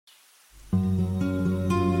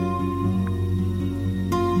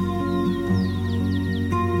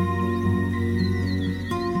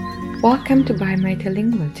Welcome to Buy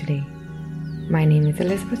Multilingual today. My name is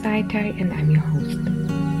Elizabeth Aitai and I'm your host.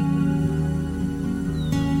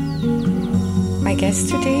 My guest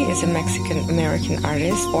today is a Mexican-American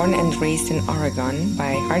artist born and raised in Oregon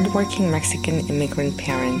by hardworking Mexican immigrant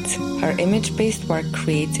parents. Her image-based work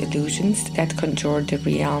creates illusions that conjure the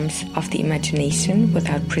realms of the imagination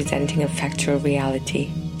without presenting a factual reality.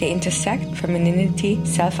 They intersect femininity,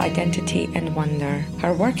 self-identity, and wonder.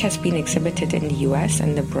 Her work has been exhibited in the US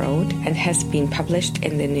and abroad and has been published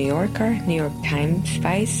in The New Yorker, New York Times,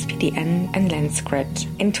 Vice, PDN, and Lancet.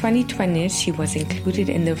 In 2020, she was included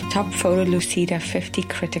in the Top Photo Lucida 50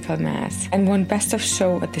 Critical Mass and won Best of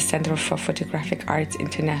Show at the Center for Photographic Arts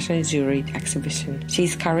International Juried Exhibition. She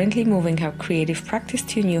is currently moving her creative practice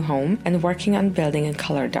to a new home and working on building a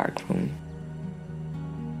color darkroom.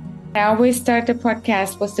 I always start the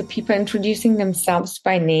podcast with the people introducing themselves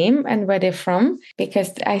by name and where they're from,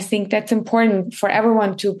 because I think that's important for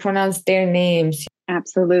everyone to pronounce their names.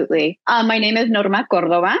 Absolutely. My name is Norma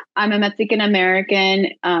Cordova. I'm a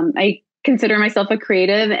Mexican-American. I consider myself a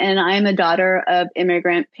creative, and I'm a daughter of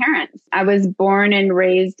immigrant parents. I was born and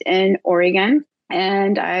raised in Oregon,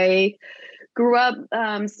 and I grew up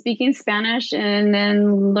speaking Spanish and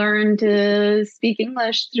then learned to speak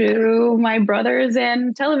English through my brothers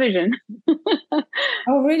and television.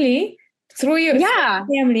 Oh, really? Through your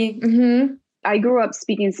family? Mm-hmm. I grew up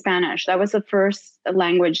speaking Spanish. That was the first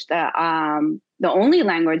language that, the only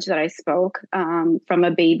language that I spoke from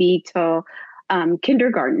a baby till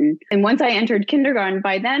kindergarten. And once I entered kindergarten,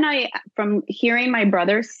 by then from hearing my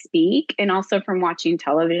brothers speak and also from watching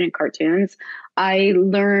television and cartoons, I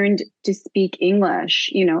learned to speak English,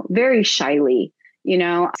 very shyly,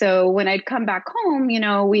 So when I'd come back home,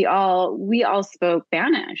 we all spoke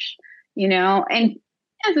Spanish, and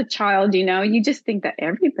as a child, you just think that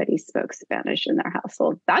everybody spoke Spanish in their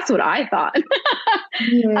household. That's what I thought.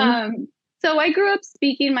 Mm-hmm. So I grew up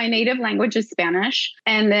speaking my native language is Spanish.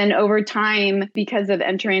 And then over time, because of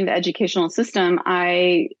entering the educational system,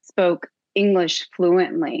 I spoke English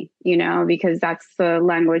fluently, because that's the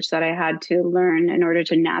language that I had to learn in order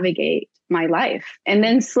to navigate my life. And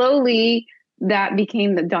then slowly that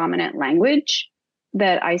became the dominant language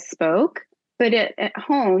that I spoke. But at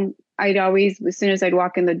home, I'd always, as soon as I'd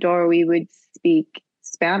walk in the door, we would speak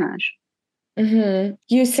Spanish. Mm-hmm.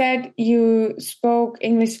 You said you spoke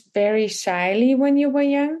English very shyly when you were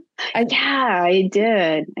young? Yeah, I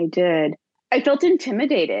did. I felt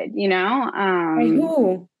intimidated, By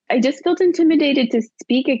who? I just felt intimidated to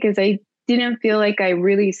speak it because I didn't feel like I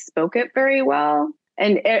really spoke it very well.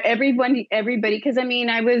 And everybody, because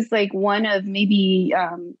I was like one of maybe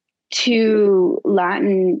two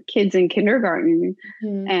Latin kids in kindergarten.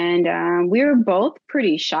 Mm-hmm. And we were both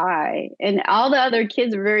pretty shy. And all the other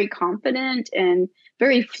kids were very confident and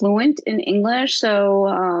very fluent in English. So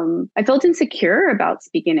I felt insecure about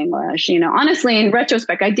speaking English. Honestly, in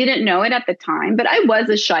retrospect, I didn't know it at the time, but I was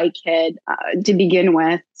a shy kid to begin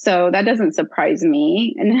with. So that doesn't surprise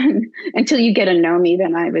me. And then until you get to know me,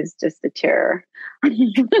 then I was just a terror. and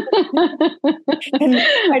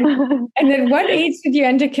at what age did you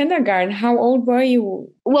enter kindergarten? How old were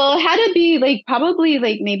you? Well, it had to be probably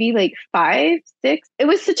maybe 5, 6. It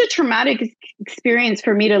was such a traumatic experience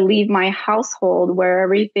for me to leave my household where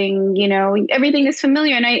everything, everything is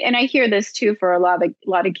familiar. And I hear this too for a lot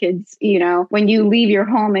of kids, when you leave your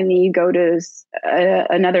home and you go to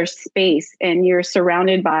another space and you're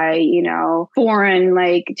surrounded by, foreign,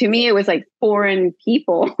 to me, it was like foreign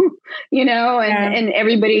people, and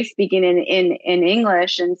everybody's speaking in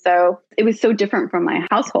English. And so it was so different from my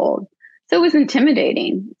household. So it was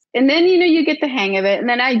intimidating. And then, you get the hang of it. And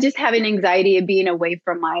then I just have an anxiety of being away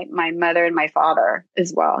from my mother and my father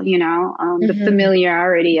as well, mm-hmm. the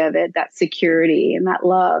familiarity of it, that security and that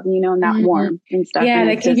love, and that mm-hmm. warmth and stuff. Yeah,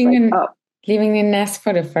 like leaving the nest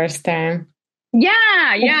for the first time.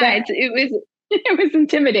 Yeah. It was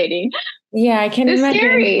intimidating. Yeah, I can imagine.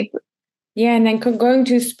 Scary. Yeah, and then going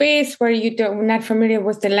to a space where you're not familiar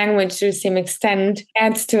with the language to the same extent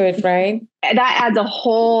adds to it, right? That adds a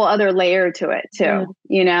whole other layer to it too,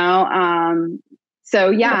 So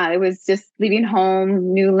yeah, it was just leaving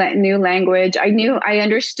home, new language. I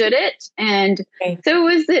understood it, and so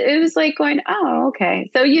it was like going, oh, okay.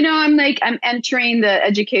 So I'm entering the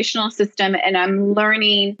educational system, and I'm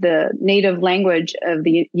learning the native language of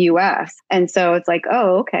the U.S., and so it's like,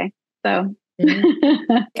 oh, okay, so.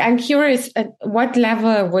 I'm curious, at what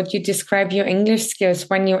level would you describe your English skills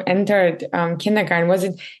when you entered kindergarten? Was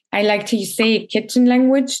it, I like to say kitchen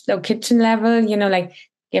language, the kitchen level,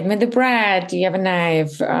 give me the bread, do you have a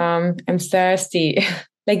knife? I'm thirsty.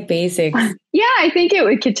 like basics? Yeah, I think it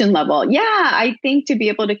would kitchen level. Yeah, I think to be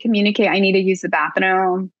able to communicate, I need to use the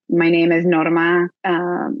bathroom. My name is Norma.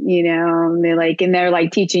 And they're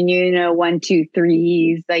like teaching you, one, two,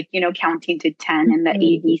 threes, like, counting to 10 and the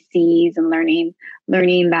ABCs and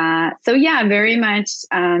learning that. So yeah, very much,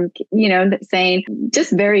 saying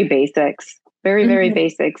just very basics, very, very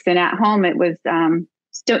basics. And at home it was,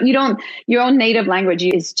 your own native language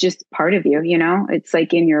is just part of you, it's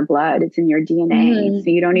like in your blood, it's in your DNA. So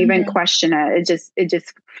you don't even question it. It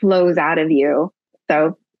just flows out of you.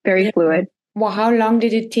 So very fluid. Well, how long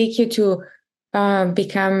did it take you to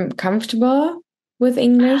become comfortable with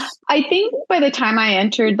English? I think by the time I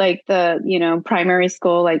entered like the, primary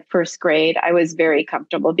school, like first grade, I was very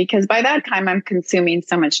comfortable because by that time I'm consuming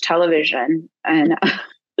so much television and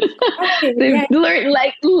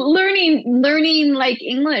learning like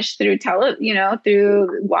English through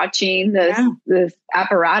through watching this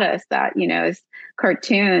apparatus that, is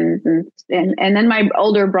cartoons and then my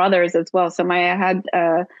older brothers as well. So I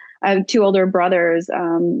have two older brothers.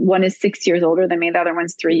 One is 6 years older than me. The other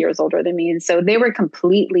one's 3 years older than me. And so they were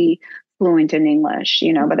completely fluent in English,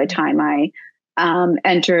 by the time I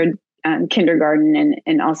entered kindergarten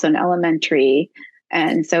and also in elementary.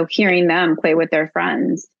 And so hearing them play with their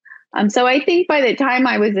friends. So I think by the time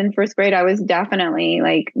I was in first grade, I was definitely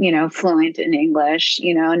like, fluent in English,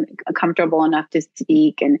 and comfortable enough to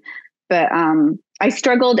speak. But I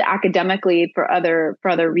struggled academically for other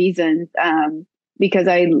reasons. Because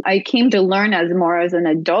I came to learn more as an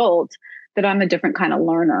adult that I'm a different kind of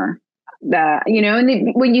learner. That,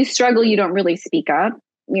 and when you struggle, you don't really speak up,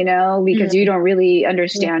 because you don't really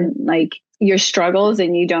understand like your struggles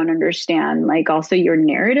and you don't understand like also your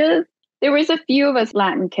narrative. There was a few of us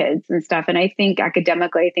Latin kids and stuff. And I think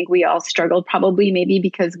academically, I think we all struggled probably maybe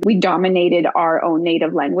because we dominated our own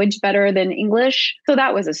native language better than English. So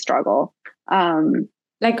that was a struggle.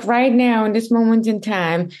 Like right now, in this moment in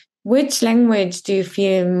time, which language do you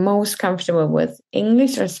feel most comfortable with,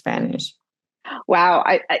 English or Spanish? Wow.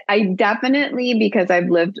 I definitely, because I've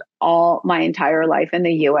lived all my entire life in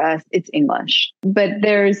the US, it's English. But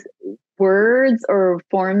there's words or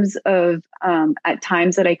forms of, at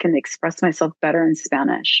times that I can express myself better in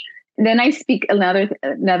Spanish. And then I speak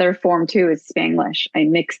another form too is Spanglish. I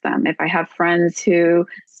mix them. If I have friends who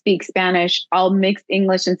speak Spanish, I'll mix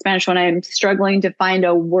English and Spanish when I'm struggling to find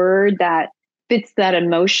a word that fits that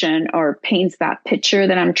emotion or paints that picture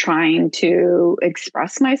that I'm trying to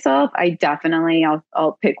express myself.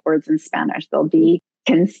 I'll pick words in Spanish. They'll be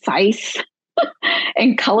concise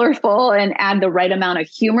and colorful and add the right amount of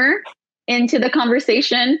humor into the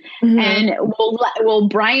conversation. And we'll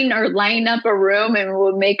brine or line up a room and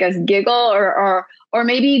will make us giggle or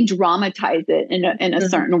maybe dramatize it in a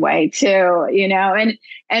certain way too,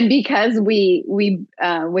 and because we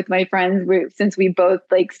with my friends, since we both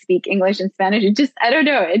like speak English and Spanish, I don't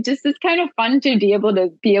know, it just is kind of fun to be able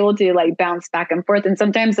to like bounce back and forth. And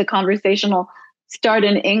sometimes the conversation will start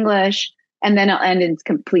in English and then it'll end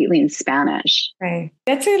completely in Spanish. Right.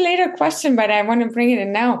 That's a later question, but I want to bring it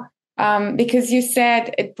in now. Because you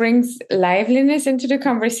said it brings liveliness into the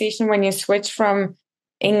conversation when you switch from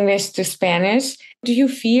English to Spanish. Do you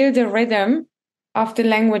feel the rhythm of the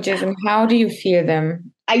languages and how do you feel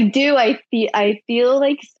them? I do. I feel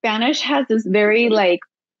like Spanish has this very like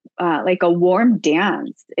a warm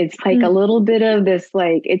dance. It's like a little bit of this,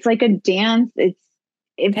 like, it's like a dance. It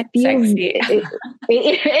feels sexy.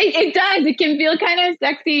 It does. It can feel kind of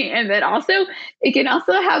sexy, and then also it can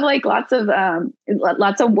also have like lots of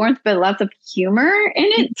warmth, but lots of humor in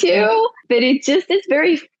it too. But it just is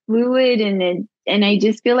very fluid, and I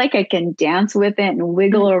just feel like I can dance with it and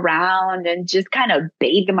wiggle around and just kind of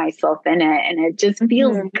bathe myself in it, and it just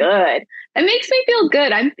feels good. It makes me feel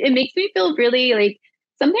good. It makes me feel really like.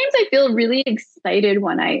 Sometimes I feel really excited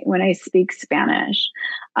when I speak Spanish,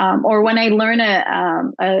 or when I learn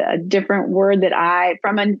a different word that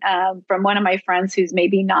from one of my friends who's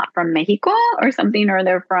maybe not from Mexico or something, or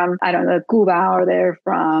they're from, I don't know, Cuba, or they're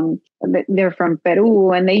from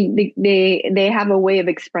Peru, and they have a way of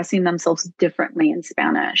expressing themselves differently in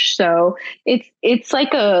Spanish. So it's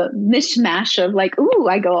like a mishmash of like, ooh,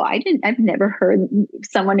 I've never heard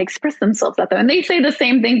someone express themselves that way, and they say the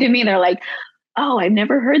same thing to me. They're like, oh, I've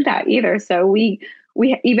never heard that either. So we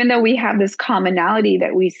even though we have this commonality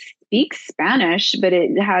that we speak Spanish, but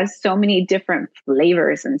it has so many different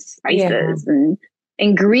flavors and spices and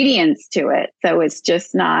ingredients to it. So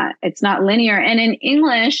it's not linear. And in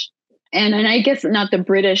English, and I guess not the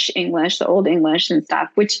British English, the old English and stuff,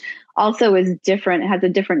 which also is different, has a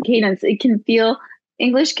different cadence.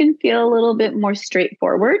 English can feel a little bit more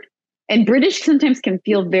straightforward, and British sometimes can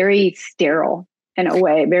feel very sterile. in a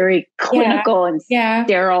way, very clinical and Yeah.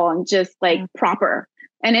 sterile and just like proper.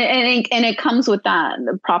 And it comes with that,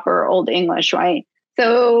 the proper old English, right?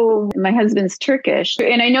 So my husband's Turkish.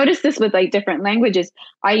 And I noticed this with like different languages.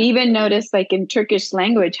 I even noticed like in Turkish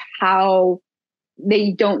language how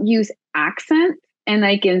they don't use accent. And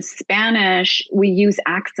like in Spanish, we use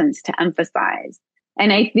accents to emphasize.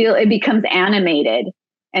 And I feel it becomes animated.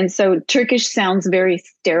 And so Turkish sounds very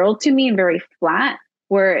sterile to me and very flat.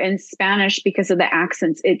 Where in Spanish, because of the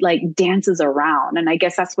accents, it like dances around. And I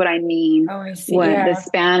guess that's what I mean. Oh, I see. When Yeah.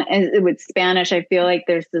 with Spanish, I feel like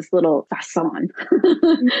there's this little sazon,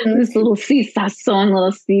 this little sazon,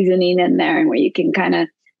 little seasoning in there, and where you can kind of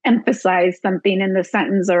emphasize something in the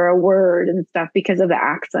sentence or a word and stuff because of the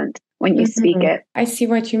accent when you speak it. I see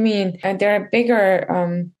what you mean. There are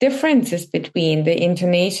bigger differences between the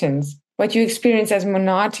intonations. What you experience as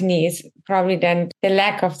monotony is probably then the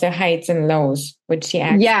lack of the heights and lows, which she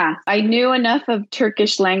acts. Yeah, I knew enough of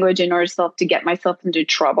Turkish language in order to get myself into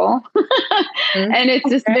trouble. And it's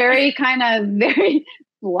just very kind of very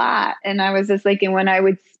flat. And I was just like, and when I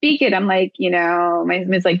would speak it, I'm like, my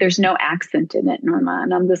husband's like, there's no accent in it, Norma.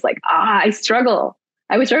 And I'm just like, I struggle.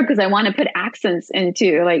 I would struggle because I want to put accents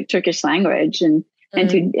into like Turkish language and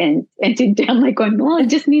to I'm like going, well, it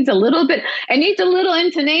just needs a little bit. It needs a little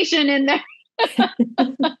intonation in there.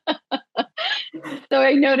 So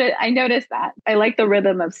I noticed that. I like the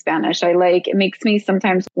rhythm of Spanish. It makes me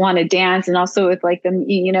sometimes want to dance, and also with like the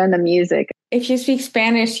the music. If you speak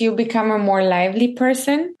Spanish, you become a more lively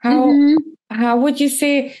person. How would you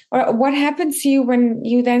say, or what happens to you when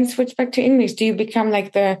you then switch back to English? Do you become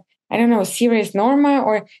like serious Norma,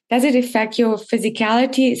 or does it affect your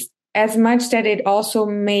physicality as much that it also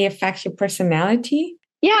may affect your personality?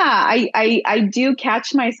 Yeah, I do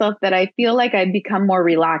catch myself that I feel like I become more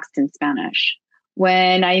relaxed in Spanish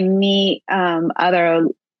when I meet other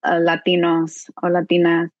Latinos or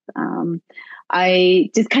Latinas. I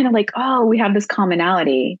just kind of like, oh, we have this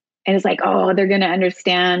commonality, and it's like, oh, they're going to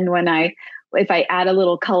understand if I add a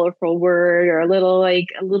little colorful word or a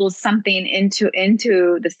little something into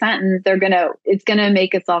the sentence, it's gonna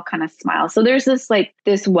make us all kind of smile. So there's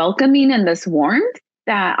this welcoming and this warmth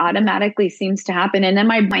that automatically seems to happen. And then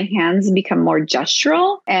my hands become more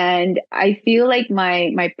gestural, and I feel like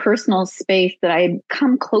my personal space, that I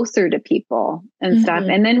come closer to people and stuff.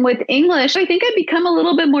 And then with English, I think I become a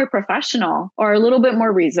little bit more professional, or a little bit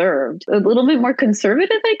more reserved, a little bit more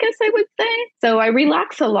conservative, I guess I would say. So I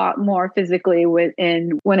relax a lot more physically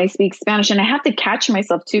when I speak Spanish. And I have to catch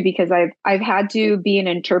myself too, because I've had to be an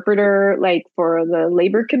interpreter, like for the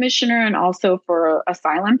labor commissioner and also for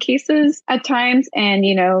asylum cases at times. And,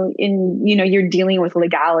 you're dealing with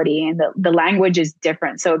legality, and the language is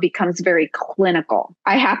different. So it becomes very clinical.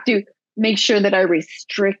 I have to make sure that I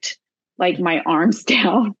restrict like my arms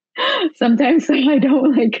down. Sometimes I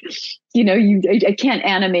don't I can't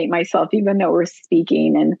animate myself, even though we're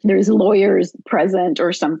speaking and there's lawyers present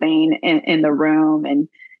or something in the room, and,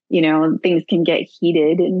 things can get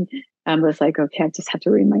heated, and I'm just like, okay, I just have to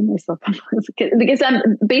remind myself because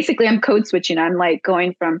I'm code switching. I'm like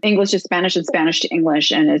going from English to Spanish and Spanish to English.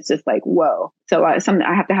 And it's just like, whoa. So I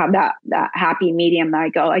have to have that happy medium that I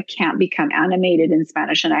go, I can't become animated in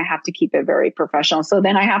Spanish, and I have to keep it very professional. So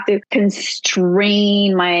then I have to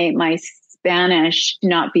constrain my Spanish to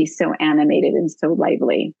not be so animated and so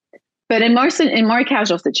lively. But in more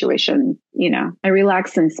casual situations, I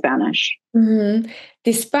relax in Spanish. Mm-hmm.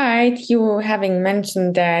 Despite you having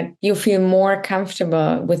mentioned that you feel more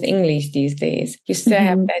comfortable with English these days, you still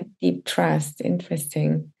have that deep trust.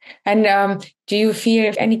 Interesting. And do you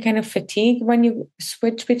feel any kind of fatigue when you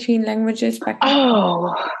switch between languages?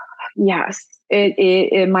 Oh, yes.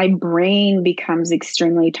 My brain becomes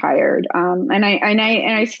extremely tired. And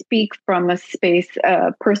I speak from a space,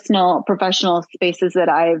 personal, professional spaces that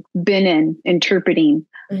I've been in, interpreting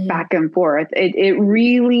back and forth. It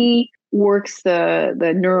really works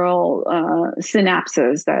the neural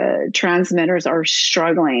synapses. The transmitters are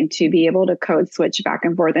struggling to be able to code switch back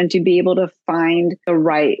and forth and to be able to find the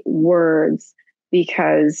right words,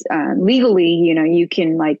 because legally, you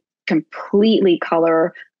can like completely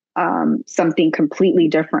color something completely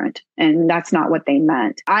different, and that's not what they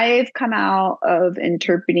meant. I've come out of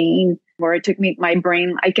interpreting where it took me, my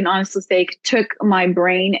brain, I can honestly say, it took my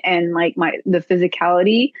brain and like the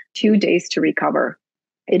physicality 2 days to recover.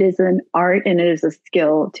 It is an art and it is a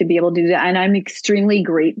skill to be able to do that. And I'm extremely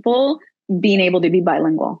grateful being able to be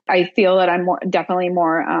bilingual. I feel that I'm definitely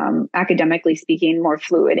more academically speaking, more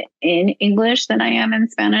fluid in English than I am in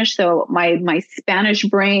Spanish. So my Spanish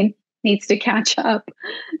brain needs to catch up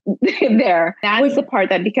there. That's the part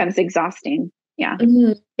that becomes exhausting. Yeah.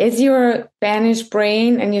 Is your Spanish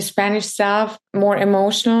brain and your Spanish self more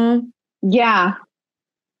emotional? Yeah,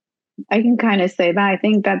 I can kind of say that. I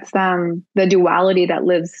think that's the duality that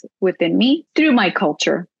lives within me through my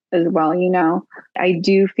culture as well. I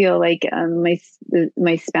do feel like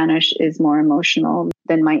my Spanish is more emotional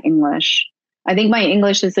than my English. I think my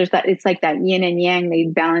English is it's like that yin and yang. They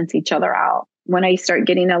balance each other out. When I start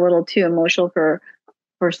getting a little too emotional for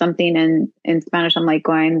something in Spanish, I'm like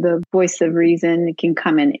going, the voice of reason can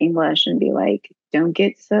come in English and be like, don't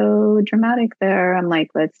get so dramatic there. I'm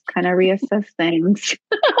like, let's kind of reassess things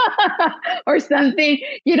or something.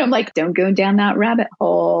 I'm like, don't go down that rabbit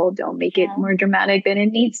hole. Don't make it more dramatic than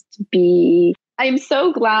it needs to be. I'm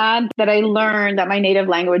so glad that I learned that my native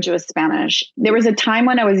language was Spanish. There was a time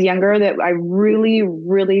when I was younger that I really,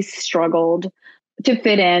 really struggled to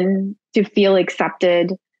fit in, to feel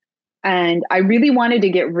accepted. And I really wanted to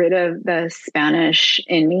get rid of the Spanish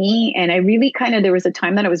in me. And I really there was a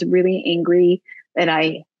time that I was really angry that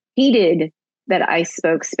I hated that I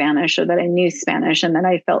spoke Spanish or that I knew Spanish. And then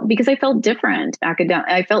because I felt different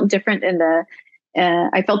I felt different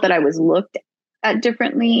I felt that I was looked at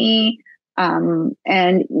differently. And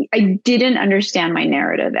I didn't understand my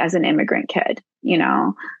narrative as an immigrant kid,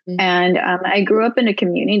 Mm-hmm. And I grew up in a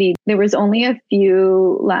community. There was only a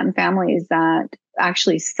few Latin families that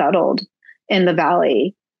actually settled in the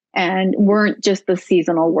valley and weren't just the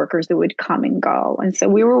seasonal workers that would come and go. And so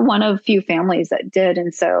we were one of few families that did.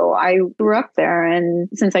 And so I grew up there. And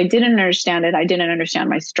since I didn't understand it, I didn't understand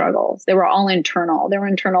my struggles. They were all internal. There were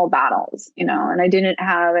internal battles, and I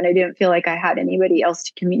didn't feel like I had anybody else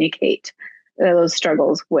to communicate those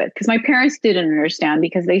struggles with, because my parents didn't understand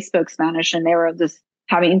because they spoke Spanish and they were just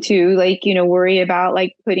having to worry about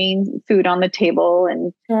putting food on the table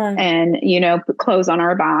and put clothes on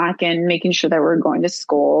our back and making sure that we're going to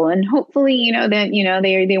school, and hopefully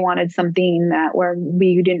they wanted something that where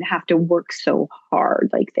we didn't have to work so hard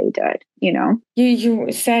like they did.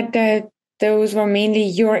 You said that those were mainly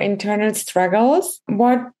your internal struggles.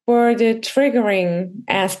 What were the triggering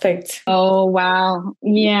aspects? Oh, wow.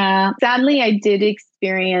 Yeah. Sadly, I did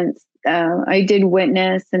experience, I did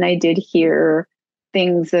witness and I did hear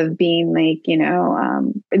things of being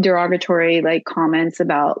derogatory comments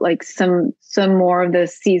about some more of the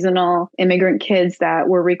seasonal immigrant kids that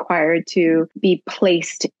were required to be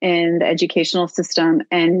placed in the educational system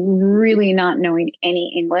and really not knowing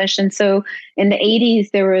any English. And so in the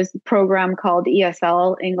 80s, there was a program called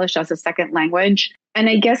ESL, English as a Second Language. And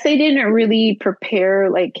I guess they didn't really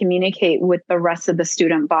communicate with the rest of the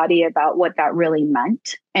student body about what that really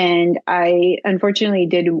meant. And I unfortunately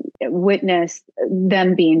did witness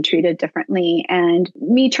them being treated differently and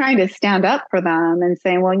me trying to stand up for them and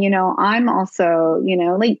saying, well, I'm also,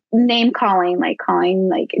 name calling,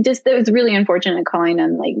 it was really unfortunate calling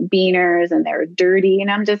them beaners and they're dirty. And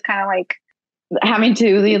I'm just kind of having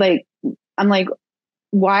to I'm like,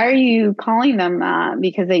 why are you calling them that?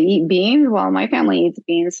 Because they eat beans? Well, my family eats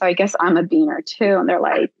beans, so I guess I'm a beaner too. And they're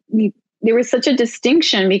like, there was such a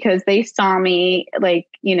distinction because they saw me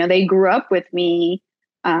they grew up with me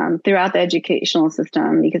throughout the educational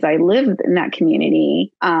system because I lived in that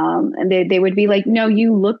community. And they would be like, no,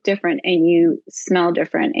 you look different and you smell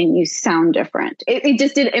different and you sound different.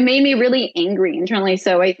 It made me really angry internally.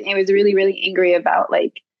 So I was really, really angry about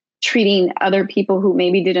treating other people who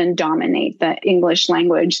maybe didn't dominate the English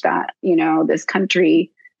language that, this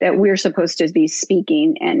country that we're supposed to be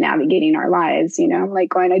speaking and navigating our lives,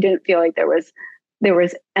 I didn't feel like there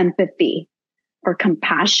was empathy or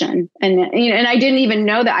compassion. And I didn't even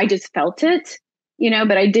know that. I just felt it,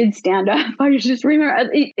 but I did stand up. I just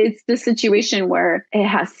remember it's the situation where it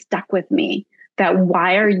has stuck with me that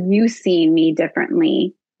why are you seeing me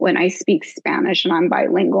differently when I speak Spanish and I'm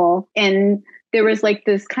bilingual? And there was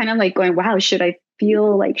this kind of going, wow, should I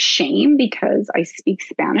feel shame because I speak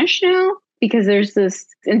Spanish now? Because there's this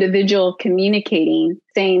individual communicating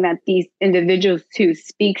saying that these individuals who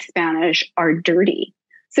speak Spanish are dirty.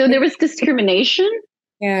 So there was discrimination.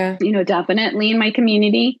 Yeah. Definitely in my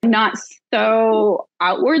community, not so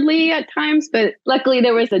outwardly at times, but luckily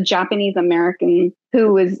there was a Japanese American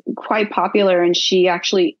who was quite popular and she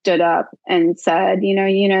actually stood up and said,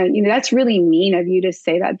 that's really mean of you to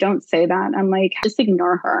say that. Don't say that. I'm like, just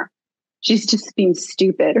ignore her. She's just being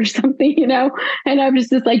stupid or something, and I was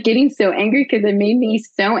just getting so angry because it made me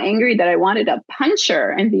so angry that I wanted to punch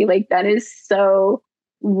her and be like, that is so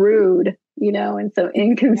rude. And so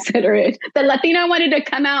inconsiderate. The Latina wanted to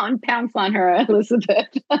come out and pounce on her, Elizabeth.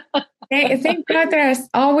 I think that there's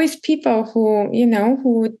always people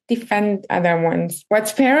who defend other ones.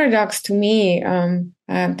 What's paradox to me,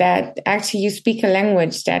 that actually you speak a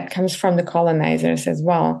language that comes from the colonizers as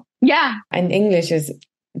well. Yeah. And English is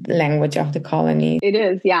the language of the colony. It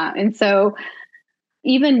is. Yeah. And so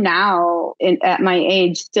even now at my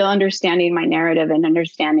age, still understanding my narrative and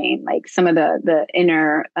understanding like some of the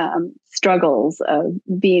inner struggles of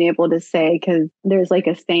being able to say, because there's like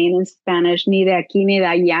a saying in Spanish, ni de aquí ni de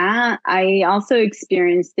allá. I also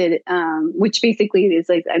experienced it, which basically is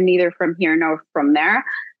like, I'm neither from here nor from there.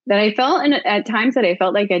 That I felt at times that I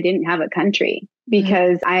felt like I didn't have a country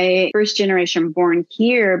because I first generation born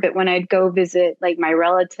here, but when I'd go visit like my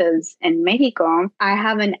relatives in Mexico, I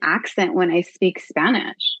have an accent when I speak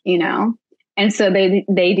Spanish, you know? And so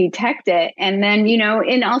they detect it. And then, you know,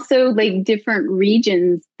 and also like different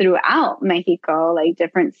regions throughout Mexico, like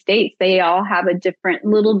different states, they all have a different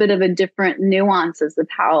little bit of a different nuances of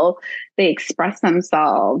how they express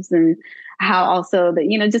themselves and how also that,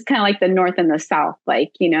 you know, just kind of like the North and the South,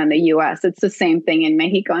 like, you know, in the US, it's the same thing in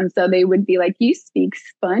Mexico. And so they would be like, you speak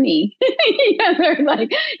funny. Yeah, they're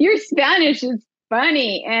like, your Spanish is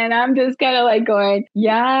funny. And I'm just kind of like going,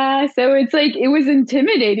 yeah. So it's like, it was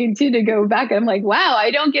intimidating too to go back. I'm like, wow, I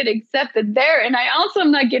don't get accepted there. And I also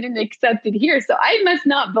am not getting accepted here. So I must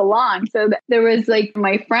not belong. So there was like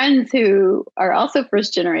my friends who are also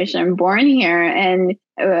first generation born here. And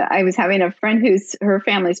I was having a friend her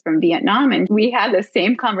family's from Vietnam, and we had the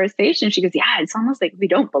same conversation. She goes, yeah, it's almost like we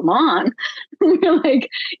don't belong. We're like,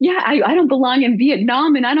 yeah, I don't belong in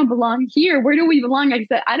Vietnam and I don't belong here. Where do we belong? I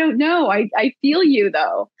said, I don't know. I feel you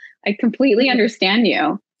though. I completely understand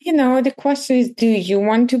you. You know, the question is, do you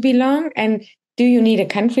want to belong? And do you need a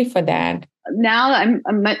country for that? Now I'm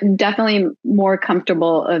definitely more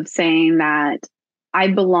comfortable of saying that I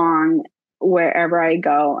belong wherever I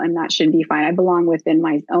go, and that should be fine. I belong within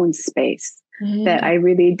my own space. That I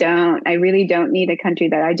really don't need a country,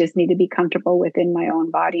 that I just need to be comfortable within my own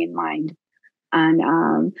body and mind.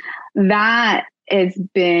 And that has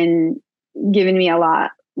been giving me a lot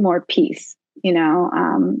more peace, you know.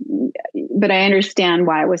 But I understand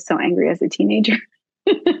why I was so angry as a teenager.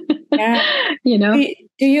 Yeah. You know,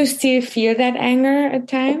 do you still feel that anger at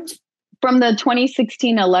times? From the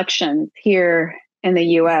 2016 elections here in the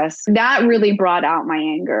US, that really brought out my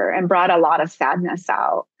anger and brought a lot of sadness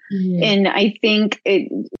out. And I think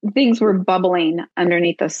things were bubbling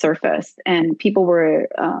underneath the surface and people were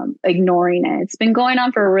ignoring it. It's been going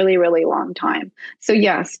on for a really, really long time. So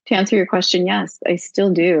yes, to answer your question, yes, I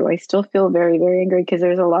still do. I still feel very, very angry because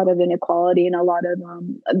there's a lot of inequality and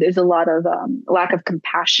there's a lot of lack of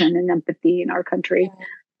compassion and empathy in our country. Yeah.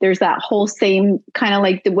 There's that whole same kind of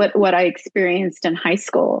like what I experienced in high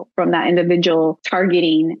school from that individual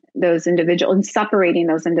targeting those individuals and separating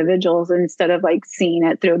those individuals instead of like seeing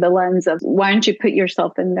it through the lens of, why don't you put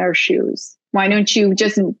yourself in their shoes? Why don't you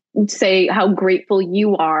just say how grateful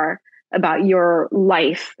you are about your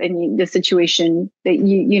life and the situation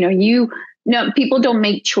that people don't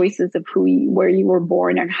make choices of where you were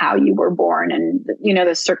born and how you were born and, you know,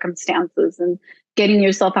 the circumstances, and getting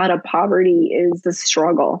yourself out of poverty is a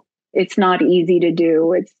struggle. It's not easy to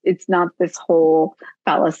do. It's not this whole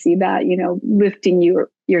fallacy that, you know, lifting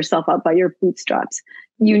yourself up by your bootstraps.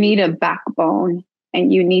 You need a backbone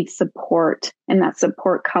and you need support. And that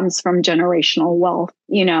support comes from generational wealth,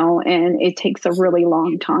 you know, and it takes a really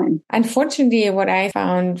long time. Unfortunately, what I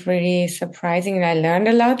found really surprising, and I learned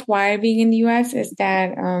a lot while being in the US, is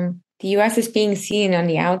that the US is being seen on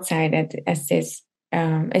the outside as this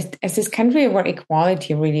country where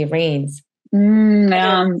equality really reigns.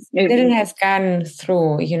 It has gone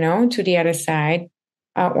through, you know, to the other side,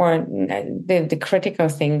 or the critical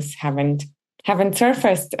things haven't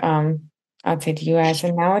surfaced outside the US,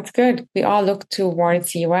 and now it's good. We all look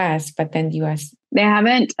towards the US, but then the US, they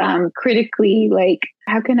haven't critically, like,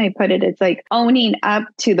 how can I put it? It's like owning up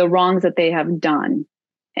to the wrongs that they have done.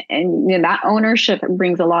 And you know, that ownership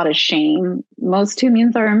brings a lot of shame. Most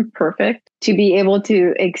humans are imperfect. To be able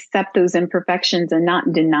to accept those imperfections and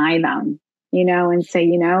not deny them, you know, and say,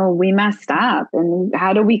 you know, we messed up and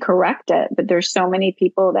how do we correct it? But there's so many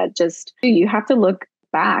people that you have to look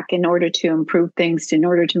back in order to improve things, in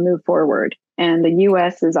order to move forward. And the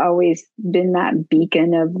US has always been that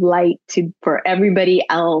beacon of light for everybody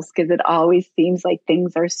else, because it always seems like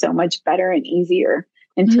things are so much better and easier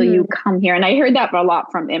until you come here. And I heard that a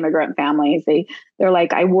lot from immigrant families. They're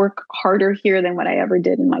like, I work harder here than what I ever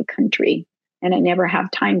did in my country. And I never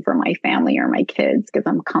have time for my family or my kids because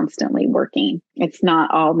I'm constantly working. It's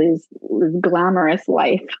not all this glamorous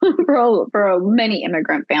life for many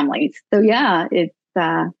immigrant families. So yeah, it's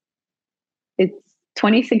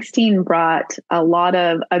 2016 brought a lot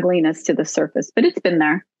of ugliness to the surface, but it's been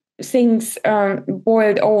there. things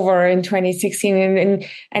boiled over in 2016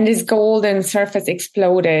 and this golden surface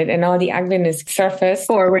exploded and all the ugliness surfaced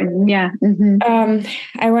forward. Yeah. Mm-hmm.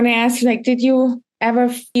 I want to ask you, like, did you ever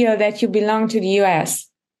feel that you belong to the US?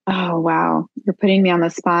 Oh, wow. You're putting me on the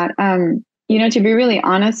spot. To be really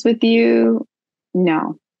honest with you,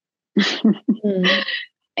 no.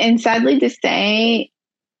 And sadly to say,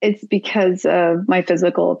 it's because of my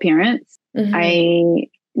physical appearance. Mm-hmm. I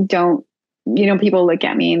don't, people look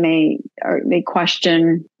at me and they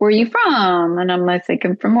question, where are you from? And I'm like,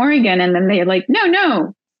 I'm from Oregon. And then they're like,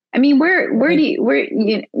 no. I mean, where do you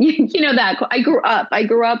that I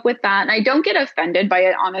grew up with that, and I don't get offended by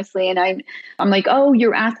it, honestly. And I'm like, oh,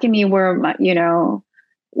 you're asking me where my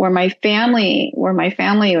family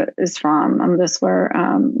is from. I'm just where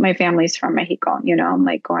my family's from Mexico. I'm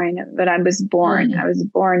like going, but I was born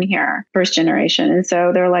here, first generation. And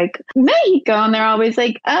so they're like, Mexico, and they're always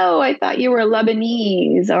like, oh, I thought you were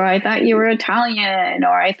Lebanese, or I thought you were Italian,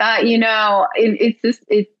 or I thought, you don't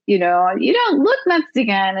look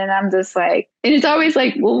Mexican. And I'm just like, and it's always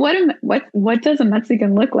like, well, what does a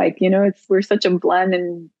Mexican look like? We're such a blend.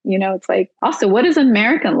 And, it's like, also, what does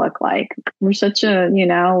American look like? We're such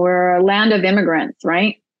we're a land of immigrants,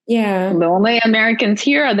 right? Yeah. The only Americans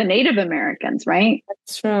here are the Native Americans, right?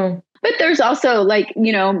 That's true. But there's also like,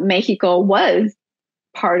 Mexico was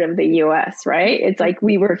part of the US, right? It's like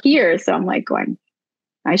we were here. So I'm like going,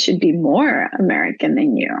 I should be more American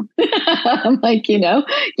than you. I'm like, you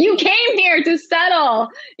came here to settle.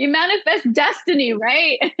 You manifest destiny,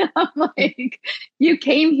 right? I'm like, you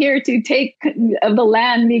came here to take of the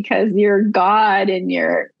land because your God and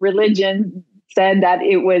your religion said that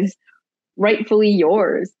it was rightfully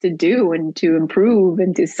yours to do and to improve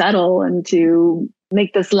and to settle and to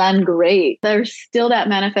make this land great. There's still that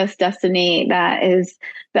manifest destiny that is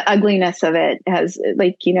the ugliness of it has,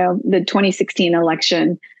 like, the 2016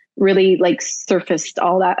 election really like surfaced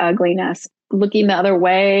all that ugliness. Looking the other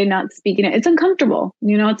way, not speaking it. It's uncomfortable.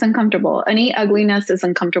 It's uncomfortable. Any ugliness is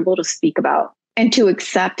uncomfortable to speak about and to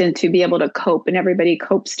accept and to be able to cope. And everybody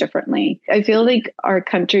copes differently. I feel like our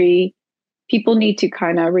country, people need to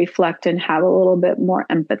kind of reflect and have a little bit more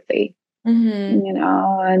empathy. Mm-hmm.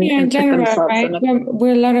 And in general, right?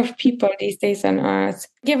 We're a lot of people these days on Earth.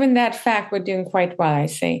 Given that fact, we're doing quite well, I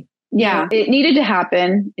say. Yeah, it needed to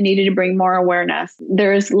happen. It needed to bring more awareness.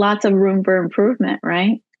 There's lots of room for improvement,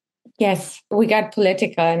 right? Yes, we got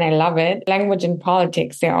political, and I love it. Language and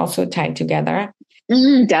politics, they're also tied together.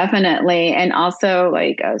 Definitely. And also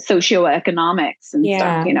like socioeconomics and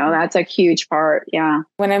stuff, that's a huge part. Yeah.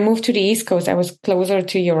 When I moved to the East Coast, I was closer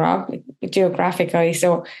to Europe geographically.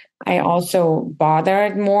 So I also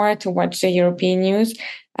bothered more to watch the European news.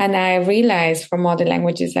 And I realized from all the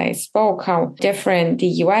languages I spoke, how different the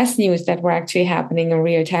US news that were actually happening in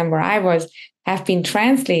real time where I was have been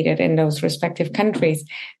translated in those respective countries.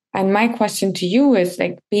 And my question to you is,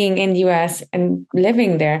 like, being in the US and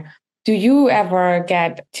living there, do you ever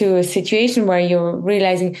get to a situation where you're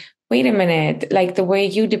realizing, wait a minute, like the way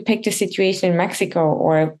you depict a situation in Mexico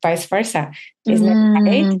or vice versa, is that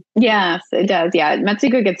right? Yes, it does. Yeah.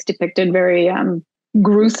 Mexico gets depicted very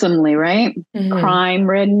gruesomely, right? Mm-hmm.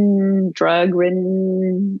 Crime-ridden,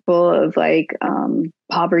 drug-ridden, full of like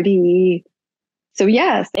poverty. So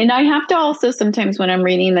yes. And I have to also sometimes when I'm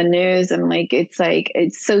reading the news, I'm like, it's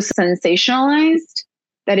so sensationalized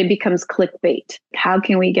that it becomes clickbait. How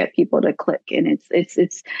can we get people to click? And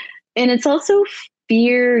it's also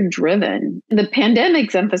fear driven. The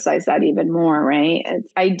pandemics emphasize that even more, right?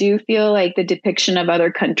 I do feel like the depiction of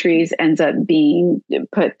other countries ends up being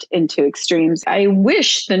put into extremes. I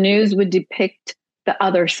wish the news would depict the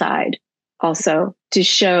other side also, to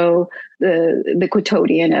show the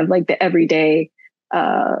quotidian of like the everyday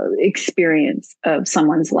experience of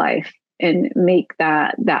someone's life. And make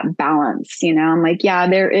that balance, I'm like, yeah,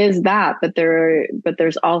 there is that, but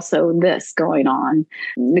there's also this going on,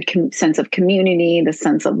 the sense of community, the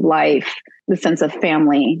sense of life, the sense of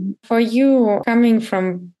family. For you, coming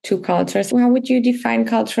from two cultures, how would you define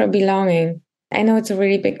cultural belonging? I know it's a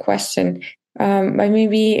really big question, but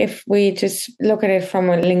maybe if we just look at it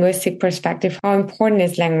from a linguistic perspective, how important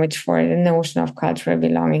is language for the notion of cultural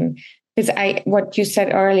belonging? Because what you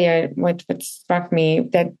said earlier, what struck me,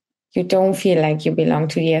 that you don't feel like you belong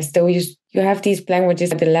to the US, though you have these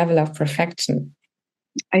languages at the level of perfection.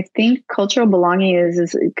 I think cultural belonging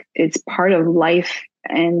is it's part of life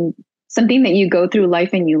and something that you go through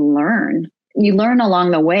life and you learn. You learn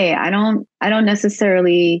along the way. I don't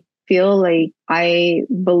necessarily feel like I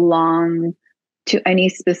belong to any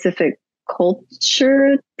specific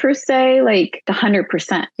culture per se, like the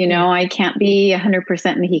 100%. I can't be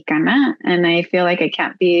 100% Mexicana, and I feel like I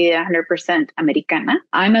can't be 100% Americana.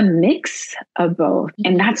 I'm a mix of both,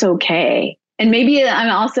 and that's okay. And maybe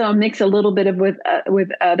I'm also a mix a little bit of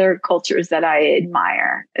with other cultures that I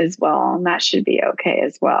admire as well, and that should be okay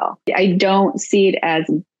as well. I don't see it as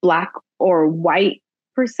black or white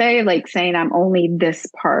per se, like saying I'm only this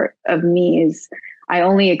part of me is I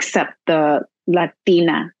only accept the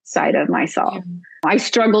Latina side of myself. Yeah. I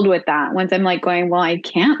struggled with that once. I'm like going, well, I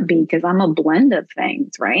can't be because I'm a blend of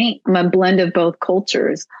things, right? I'm a blend of both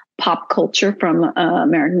cultures, pop culture from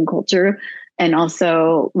American culture, and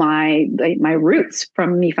also my roots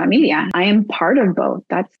from mi familia. I am part of both.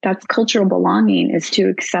 That's cultural belonging, is to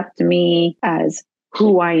accept me as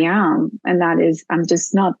who I am, and that is I'm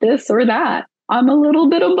just not this or that. I'm a little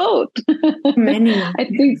bit of both. Many. I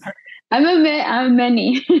think I'm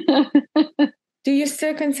many. Do you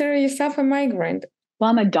still consider yourself a migrant? Well,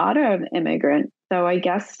 I'm a daughter of an immigrant, so I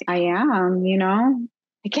guess I am,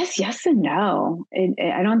 I guess yes and no.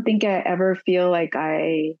 I don't think I ever feel like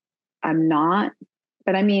I'm not,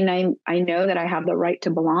 but I mean, I know that I have the right to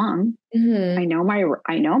belong. Mm-hmm. I know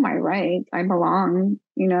my rights. I belong.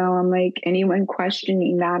 I'm like, anyone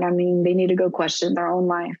questioning that, I mean, they need to go question their own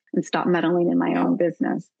life and stop meddling in my own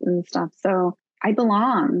business and stuff. So I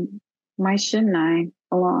belong. Why shouldn't I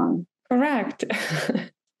belong? Correct.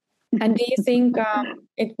 And do you think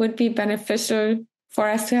it would be beneficial for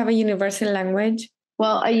us to have a universal language?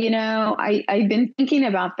 Well, I've been thinking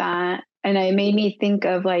about that. And it made me think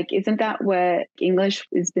of like, isn't that what English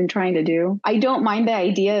has been trying to do? I don't mind the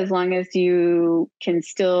idea as long as you can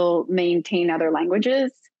still maintain other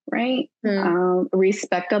languages, right?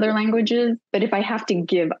 Respect other languages. But if I have to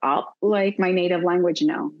give up like my native language,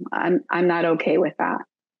 no, I'm not okay with that.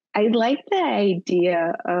 I like the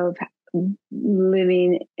idea of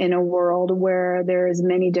living in a world where there's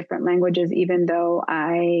many different languages, even though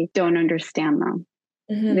I don't understand them.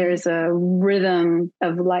 Mm-hmm. There's a rhythm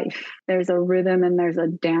of life. There's a rhythm and there's a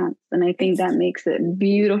dance. And I think that makes it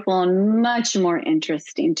beautiful and much more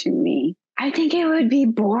interesting to me. I think it would be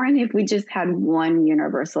boring if we just had one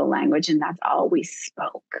universal language and that's all we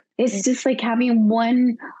spoke. It's just like having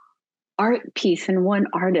one art piece and one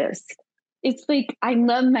artist. It's like, I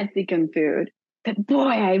love Mexican food, but boy,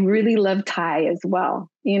 I really love Thai as well.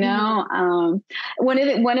 One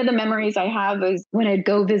of the memories I have is when I'd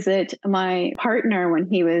go visit my partner when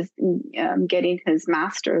he was getting his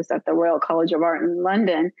master's at the Royal College of Art in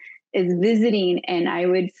London, is visiting, and I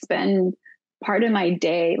would spend part of my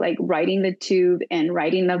day like riding the tube and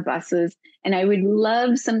riding the buses. And I would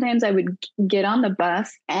love, sometimes I would get on the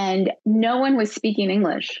bus and no one was speaking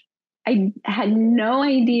English. I had no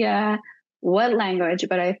idea what language,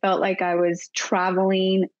 but I felt like I was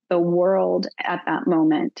traveling the world at that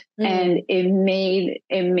moment. Mm. And it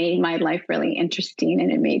made my life really interesting,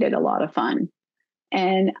 and it made it a lot of fun.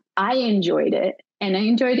 And I enjoyed it. And I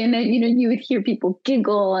enjoyed it. And you would hear people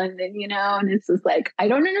giggle and then, and it's just like, I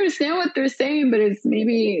don't understand what they're saying, but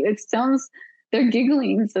it sounds, they're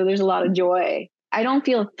giggling. So there's a lot of joy. I don't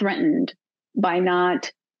feel threatened by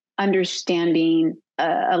not understanding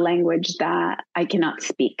a language that I cannot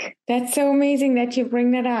speak. That's so amazing that you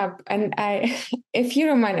bring that up. And if you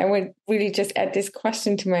don't mind, I would really just add this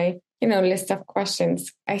question to my, list of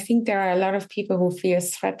questions. I think there are a lot of people who feel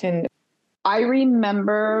threatened. I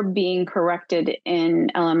remember being corrected in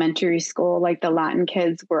elementary school, like the Latin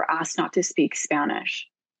kids were asked not to speak Spanish.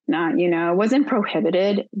 Not, it wasn't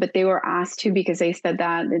prohibited, but they were asked to because they said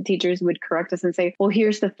that the teachers would correct us and say, well,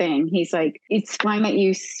 here's the thing. He's like, it's fine that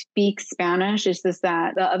you speak Spanish. It's just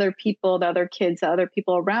that the other people, the other kids, the other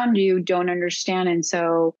people around you don't understand. And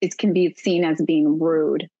so it can be seen as being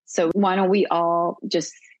rude. So why don't we all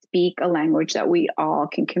just speak a language that we all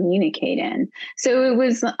can communicate in? So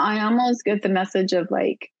I almost get the message of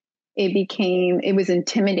like, it was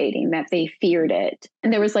intimidating that they feared it.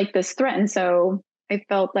 And there was like this threat. And so I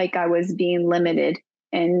felt like I was being limited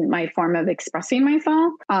in my form of expressing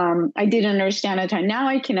myself. I didn't understand at the time. Now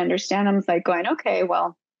I can understand. I'm like going, okay,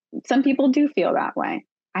 well, some people do feel that way.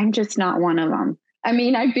 I'm just not one of them. I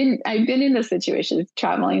mean, I've been in the situation of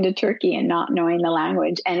traveling to Turkey and not knowing the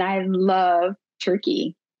language. And I love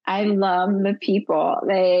Turkey. I love the people.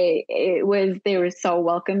 They were so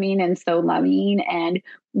welcoming and so loving. And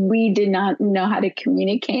we did not know how to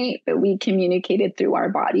communicate, but we communicated through our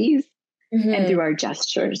bodies. Mm-hmm. And through our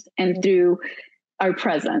gestures and through our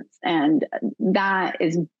presence. And that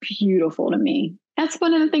is beautiful to me. That's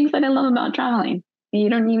one of the things that I love about traveling. You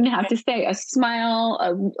don't even have to say a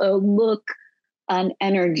smile, a look, an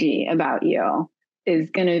energy about you is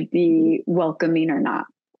going to be welcoming or not.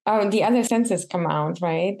 Oh, the other senses come out,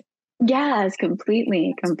 right? Yes,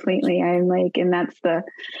 completely. I'm like, and that's the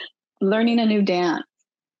learning a new dance.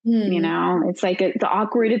 It's like it's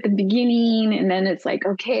awkward at the beginning, and then it's like,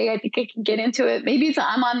 okay, I think I can get into it. Maybe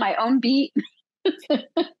I'm on my own beat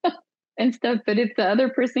and stuff, but if the other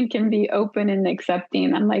person can be open and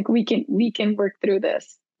accepting, I'm like, we can work through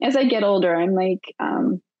this. As I get older, I'm like,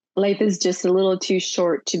 life is just a little too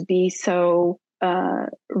short to be so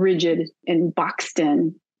rigid and boxed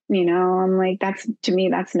in. I'm like, to me,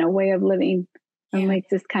 that's no way of living. I'm like,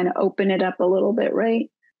 just kind of open it up a little bit, right?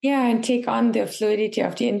 Yeah, and take on the fluidity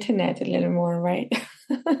of the internet a little more, right?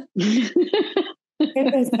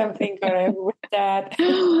 There's something good with that.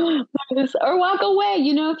 Or walk away,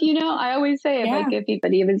 if I always say it, like if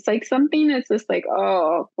it's like something that's just like,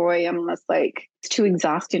 oh boy, I'm just like, it's too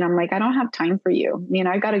exhausting. I'm like, I don't have time for you.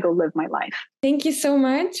 I got to go live my life. Thank you so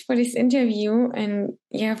much for this interview and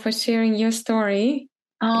for sharing your story.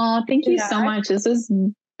 Oh, thank you so much. This has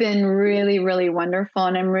been really, really wonderful.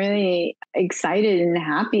 And I'm really excited and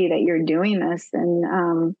happy that you're doing this.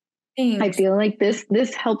 And I feel like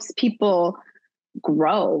this helps people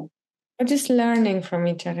grow. Or just learning from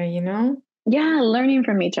each other, Yeah, learning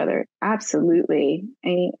from each other. Absolutely.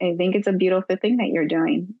 I think it's a beautiful thing that you're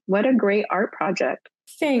doing. What a great art project.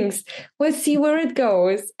 Thanks. We'll see where it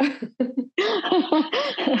goes.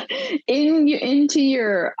 Into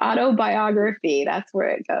your autobiography. That's where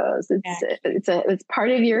it goes. It's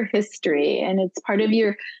part of your history, and it's part of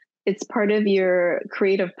your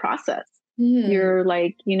creative process. You're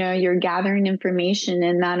like, you're gathering information,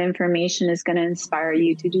 and that information is going to inspire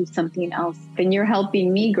you to do something else. And you're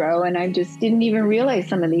helping me grow. And I just didn't even realize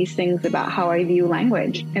some of these things about how I view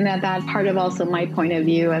language, and that's part of also my point of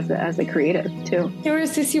view as a creative too.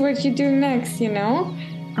 Curious to see what you're doing next,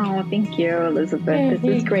 Oh, thank you, Elizabeth.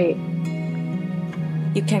 This is great.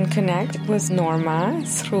 You can connect with Norma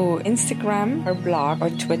through Instagram, her blog, or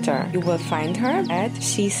Twitter. You will find her at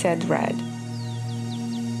She Said Red.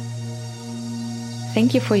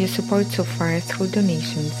 Thank you for your support so far through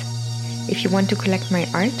donations. If you want to collect my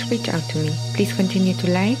art, reach out to me. Please continue to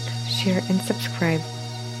like, share, and subscribe.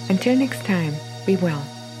 Until next time, be well.